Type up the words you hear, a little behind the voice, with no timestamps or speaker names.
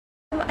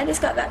I just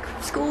got back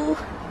from school,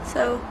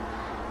 so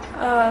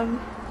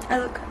I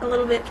look a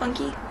little bit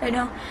funky right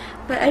now.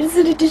 But I just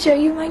wanted to show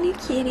you my new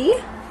kitty.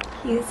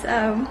 He's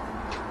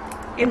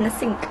in the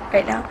sink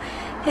right now.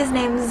 His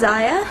name's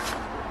Zaya,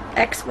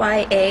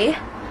 X-Y-A.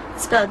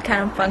 Spelled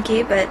kind of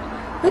funky, but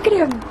look at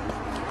him.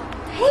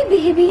 Hey,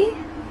 baby.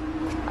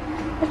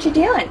 What you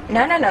doing?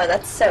 No, no, no,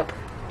 that's soap.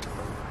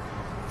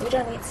 We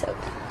don't eat soap.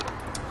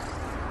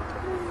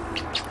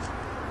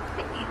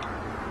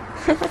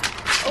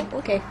 Oh,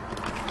 okay.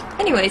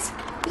 Anyways,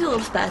 he's a little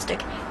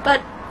spastic,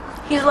 but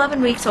he's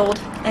 11 weeks old,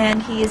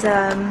 and he's, he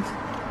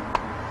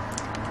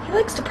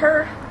likes to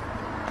purr.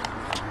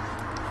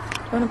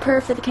 You want to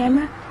purr for the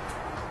camera?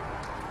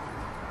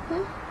 Do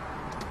you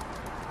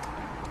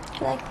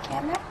like the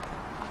camera?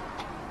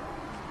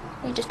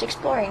 You're just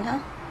exploring, huh?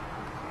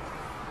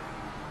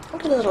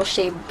 Look at the little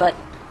shaved butt.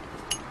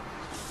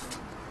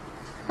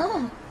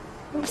 Oh,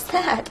 what's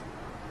that?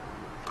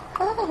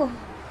 Oh.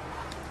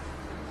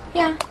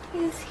 Yeah,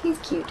 he's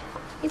cute.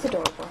 He's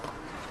adorable.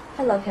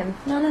 I love him.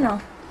 No, no,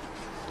 no.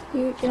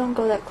 You don't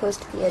go that close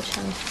to the edge,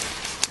 honey.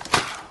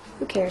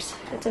 Who cares?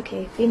 It's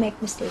okay. We make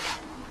mistakes.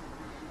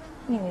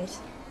 Anyways.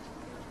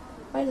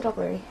 Why is it all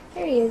blurry?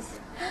 There he is.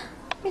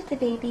 Here's the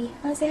baby.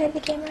 Want to say hi to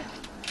the camera?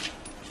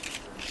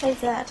 What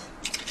is that?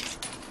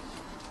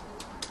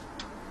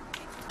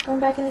 Going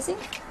back in the sink?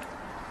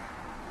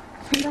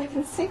 Going back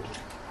in the sink?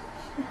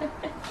 You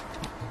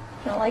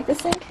don't like the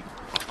sink?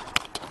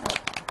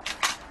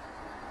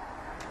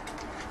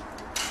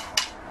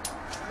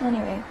 Oh.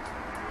 Anyway.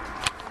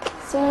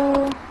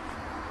 So,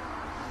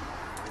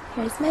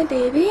 here's my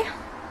baby.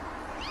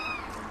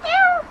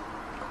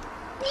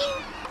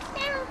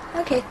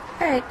 Okay,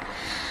 alright.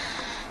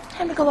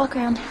 Time to go walk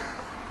around.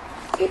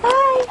 Say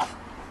bye!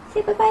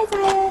 Say bye-bye,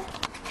 Zaya!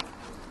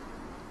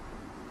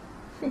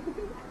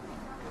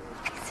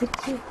 So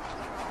cute.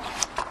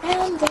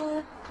 And,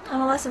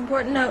 on a less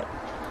important note,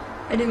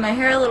 I do my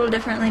hair a little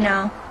differently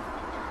now.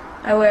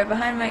 I wear it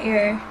behind my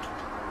ear.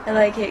 I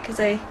like it because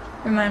I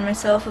remind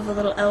myself of a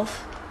little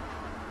elf.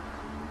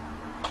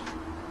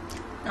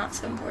 Not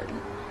so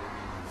important.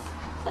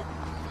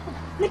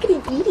 Look at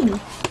him eating!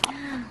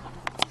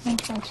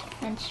 Munch, munch,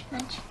 munch,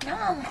 munch.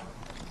 Nom!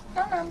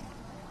 Nom, nom.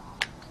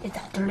 Is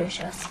that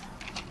delicious?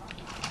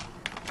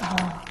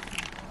 Oh.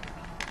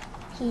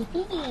 He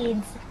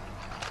feeds.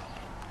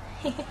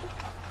 Okay.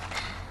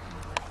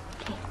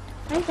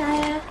 Bye,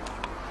 Zaya.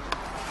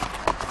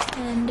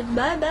 And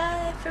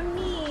bye-bye from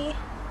me.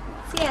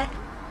 See ya.